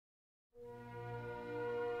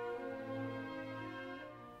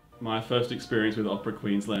My first experience with Opera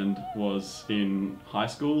Queensland was in high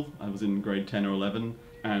school. I was in grade 10 or 11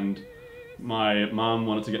 and my mum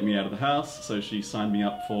wanted to get me out of the house, so she signed me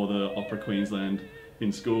up for the Opera Queensland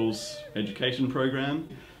in Schools education program.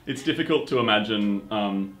 It's difficult to imagine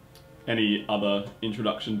any other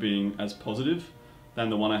introduction being as positive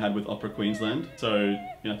than the one I had with Opera Queensland. So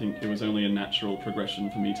I think it was only a natural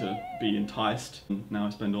progression for me to be enticed. Now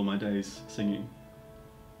I spend all my days singing.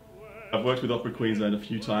 I've worked with Opera Queensland a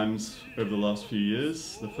few times over the last few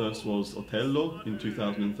years. The first was Otello in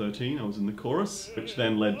 2013. I was in the chorus, which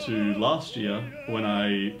then led to last year when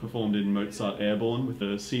I performed in Mozart Airborne with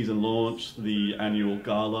the season launch, the annual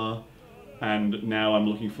gala, and now I'm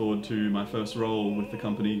looking forward to my first role with the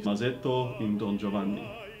company Mazzetto in Don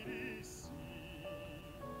Giovanni.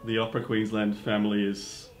 The Opera Queensland family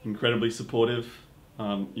is incredibly supportive.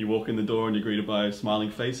 You walk in the door and you're greeted by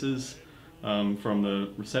smiling faces. From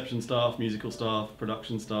the reception staff, musical staff,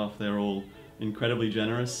 production staff, they're all incredibly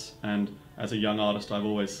generous, and as a young artist I've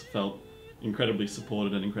always felt incredibly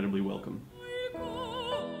supported and incredibly welcome.